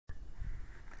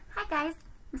guys,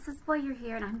 Mrs. Boyer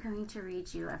here, and I'm going to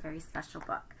read you a very special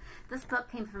book. This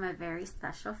book came from a very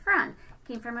special friend.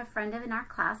 It came from a friend in our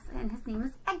class, and his name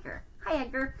is Edgar. Hi,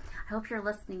 Edgar. I hope you're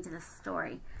listening to this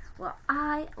story. Well,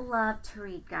 I love to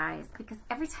read, guys, because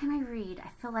every time I read,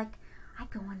 I feel like I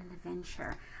go on an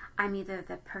adventure. I'm either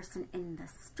the person in the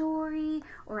story,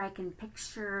 or I can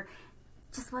picture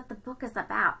just what the book is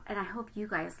about. And I hope you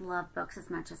guys love books as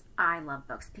much as I love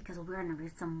books, because we're going to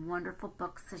read some wonderful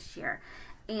books this year.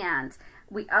 And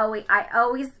I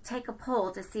always take a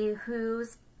poll to see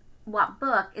what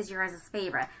book is your guys'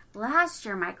 favorite. Last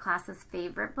year, my class's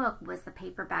favorite book was The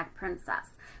Paperback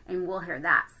Princess, and we'll hear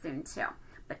that soon too.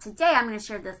 But today, I'm going to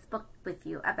share this book with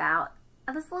you about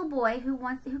this little boy who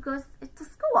goes to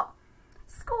school.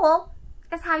 School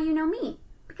is how you know me,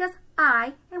 because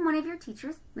I am one of your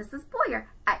teachers, Mrs. Boyer,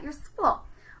 at your school.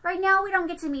 Right now, we don't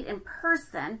get to meet in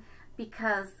person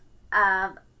because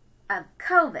of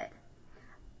COVID.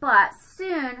 But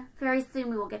soon, very soon,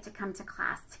 we will get to come to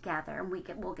class together, and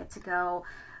we'll get to go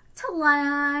to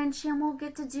lunch, and we'll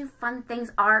get to do fun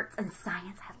things, arts and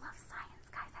science. I love science,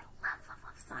 guys. I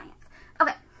love science.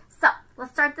 Okay, so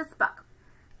let's start this book.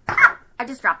 I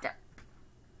just dropped it.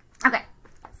 Okay,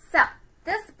 so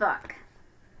this book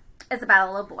is about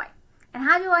a little boy. And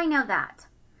how do I know that?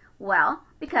 Well,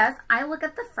 because I look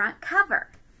at the front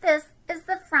cover. This is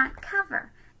the front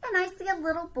cover. And I see a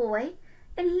little boy,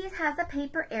 and he has a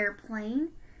paper airplane.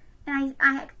 And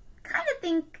I kind of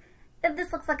think that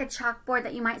this looks like a chalkboard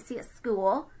that you might see at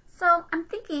school. So I'm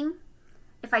thinking,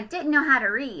 if I didn't know how to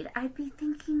read, I'd be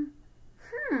thinking,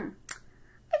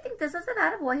 I think this is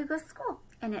about a boy who goes to school.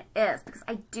 And it is, because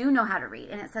I do know how to read.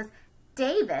 And it says,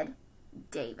 David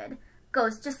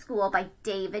Goes to School by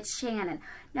David Shannon.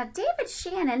 Now, David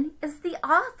Shannon is the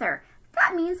author.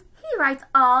 That means he writes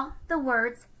all the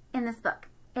words in this book.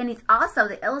 And he's also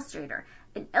the illustrator.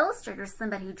 An illustrator is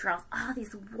somebody who draws all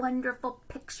these wonderful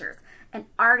pictures. An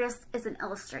artist is an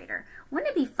illustrator. Wouldn't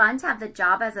it be fun to have the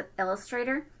job as an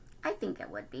illustrator? I think it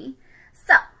would be.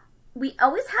 So, we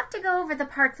always have to go over the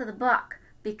parts of the book,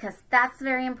 because that's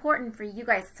very important for you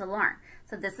guys to learn.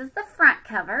 So this is the front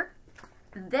cover.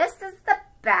 This is the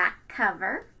back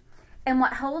cover. And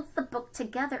what holds the book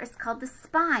together is called the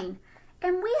spine.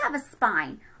 And we have a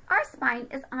spine. Our spine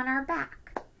is on our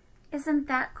back. Isn't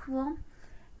that cool?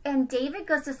 And David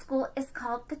Goes to School is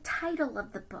called the title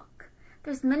of the book.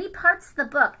 There's many parts of the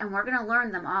book, and we're going to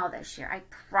learn them all this year, I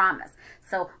promise.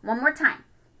 So one more time.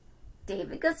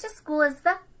 David Goes to School is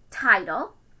the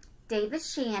title. David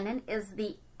Shannon is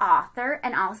the author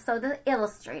and also the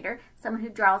illustrator, someone who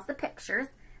draws the pictures.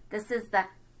 This is the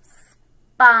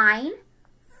spine,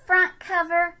 front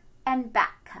cover, and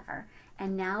back cover.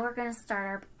 And now we're going to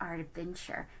start our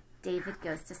adventure. David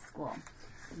Goes to School.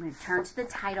 I'm going to turn to the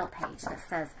title page that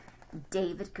says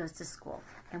David Goes to School.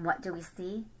 And what do we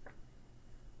see?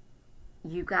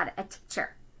 You got a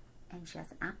teacher. And she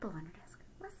has an apple on her desk.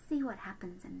 Let's see what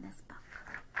happens in this book.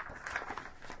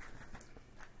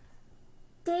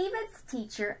 David's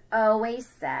teacher always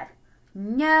said,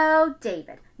 "No,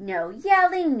 David, no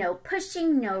yelling, no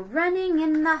pushing, no running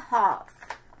in the halls.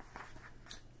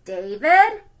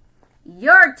 David,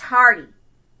 you're tardy."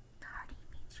 Tardy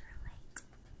means you're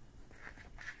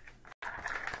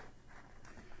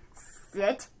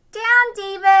late. Sit down,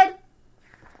 David.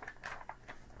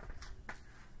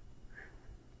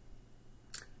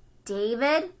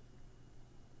 David,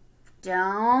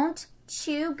 don't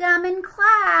chew gum in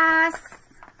class.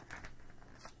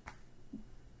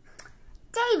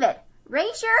 David,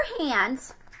 raise your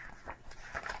hands.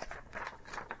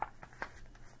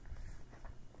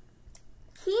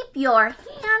 Keep your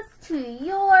hands to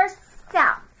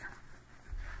yourself.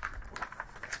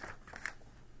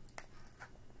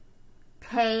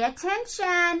 Pay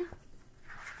attention.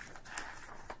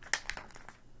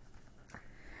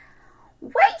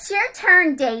 Wait your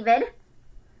turn, David.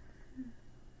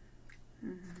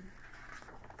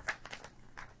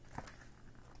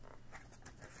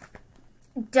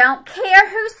 Don't care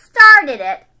who started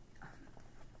it.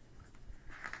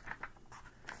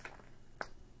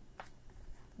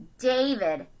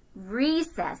 David,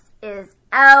 recess is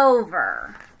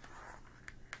over.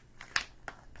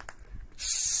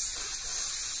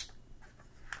 Shh.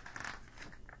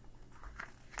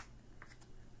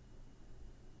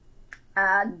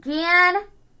 Again.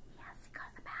 He has to go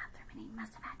to the bathroom, and he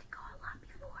must have had to go a lot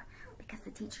before, because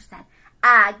the teacher said,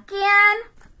 again.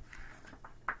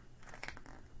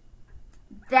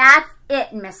 That's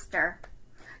it, mister.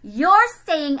 You're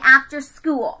staying after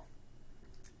school.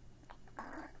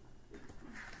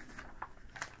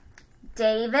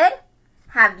 David,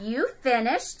 have you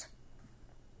finished?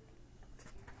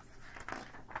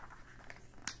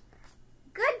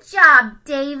 job,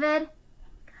 David.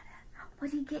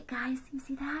 What did he get, guys? You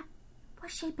see that?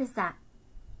 What shape is that?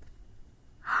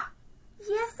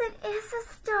 Yes, it is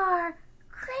a star.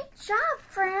 Great job,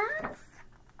 friends.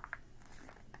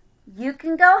 You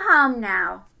can go home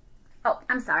now. Oh,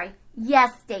 I'm sorry.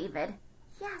 Yes, David.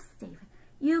 Yes, David.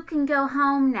 You can go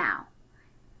home now.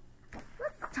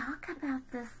 Let's talk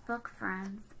about this book,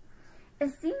 friends.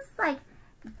 It seems like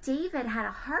David had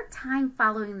a hard time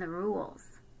following the rules.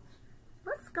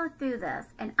 Let's go through this,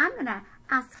 and I'm going to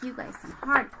ask you guys some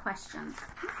hard questions.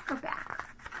 Let's go back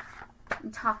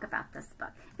and talk about this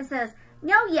book. It says,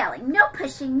 no yelling, no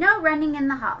pushing, no running in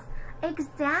the halls.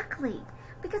 Exactly.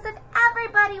 Because if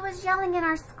everybody was yelling in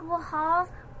our school halls,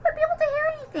 we wouldn't be able to hear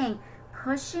anything.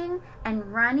 Pushing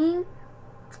and running,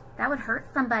 that would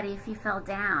hurt somebody if you fell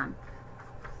down.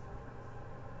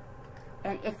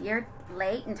 And if you're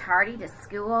late and tardy to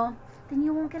school, then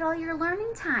you won't get all your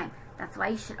learning time. That's why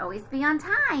you should always be on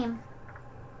time.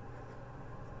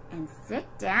 And sit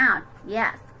down.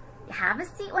 Yes, have a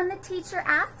seat when the teacher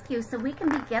asks you so we can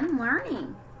begin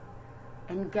learning.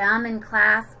 And gum in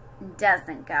class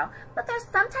doesn't go. But there's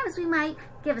sometimes we might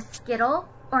give a Skittle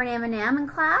or an M&M in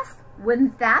class.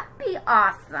 Wouldn't that be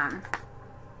awesome?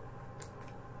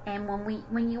 And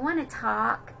when you want to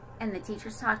talk and the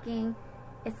teacher's talking,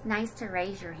 it's nice to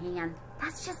raise your hand.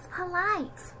 That's just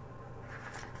polite.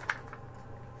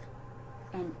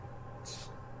 And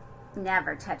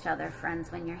never touch other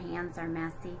friends when your hands are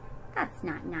messy. That's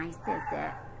not nice, is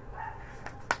it?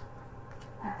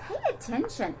 And pay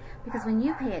attention, because when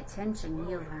you pay attention,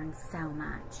 you learn so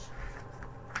much.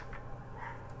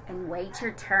 And wait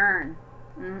your turn.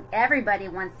 Everybody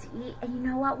wants to eat, and you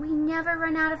know what? We never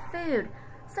run out of food.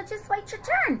 So just wait your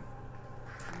turn.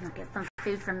 You'll get some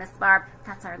food from Miss Barb.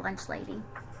 That's our lunch lady.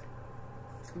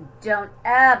 And don't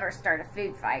ever start a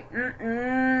food fight.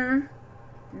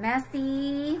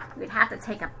 Messy. We'd have to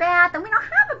take a bath, and we don't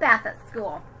have a bath at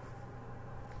school.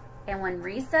 And when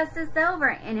recess is over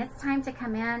and it's time to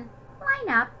come in, line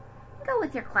up and go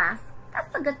with your class.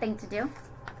 That's a good thing to do.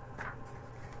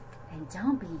 And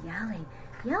don't be yelling.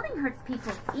 Yelling hurts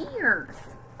people's ears.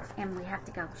 And we have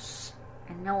to go shh,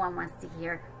 and no one wants to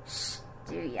hear shh,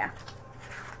 do ya?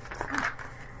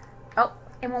 Oh,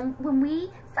 and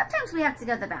sometimes we have to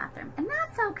go to the bathroom, and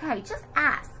that's okay. Just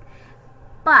ask.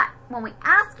 But when we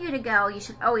ask you to go, you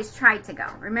should always try to go.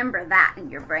 Remember that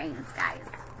in your brains, guys.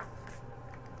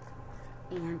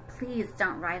 And please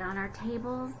don't write on our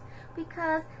tables,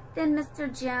 because then Mr.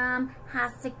 Jim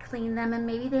has to clean them, and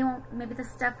maybe the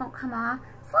stuff won't come off.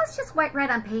 So let's just write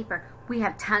on paper. We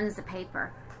have tons of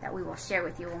paper that we will share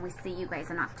with you when we see you guys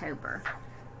in October.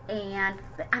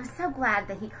 But I'm so glad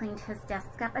that he cleaned his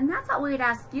desk up, and that's what we would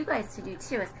ask you guys to do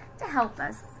too, is to help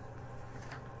us.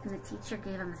 And the teacher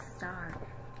gave him a star.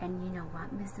 And you know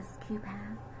what Mrs. Cube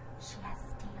has? She has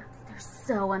stamps. They're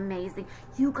so amazing.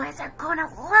 You guys are going to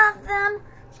love them.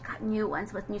 She got new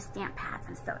ones with new stamp pads.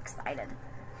 I'm so excited.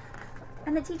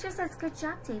 And the teacher says, good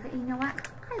job, David. And you know what?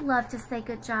 I love to say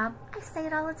good job. I say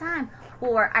it all the time.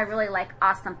 Or I really like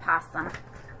awesome possum.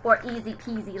 Or easy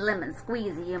peasy lemon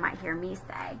squeezy, you might hear me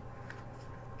say.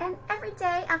 And every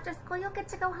day after school, you'll get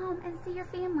to go home and see your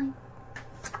family.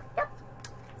 Yep.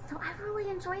 So I really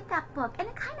enjoyed that book, and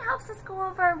it kind of helps us go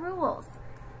over our rules.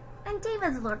 And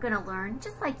David's going to learn,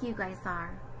 just like you guys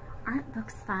are. Aren't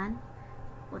books fun?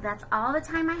 Well, that's all the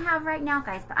time I have right now,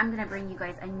 guys, but I'm going to bring you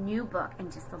guys a new book in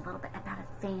just a little bit about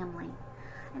a family.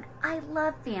 And I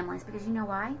love families, because you know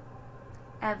why?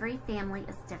 Every family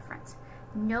is different.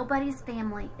 Nobody's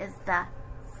family is the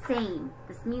same.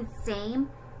 This means same.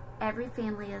 Every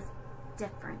family is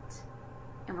different,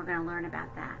 and we're going to learn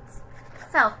about that.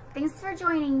 So, thanks for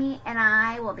joining me, and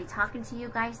I will be talking to you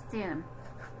guys soon.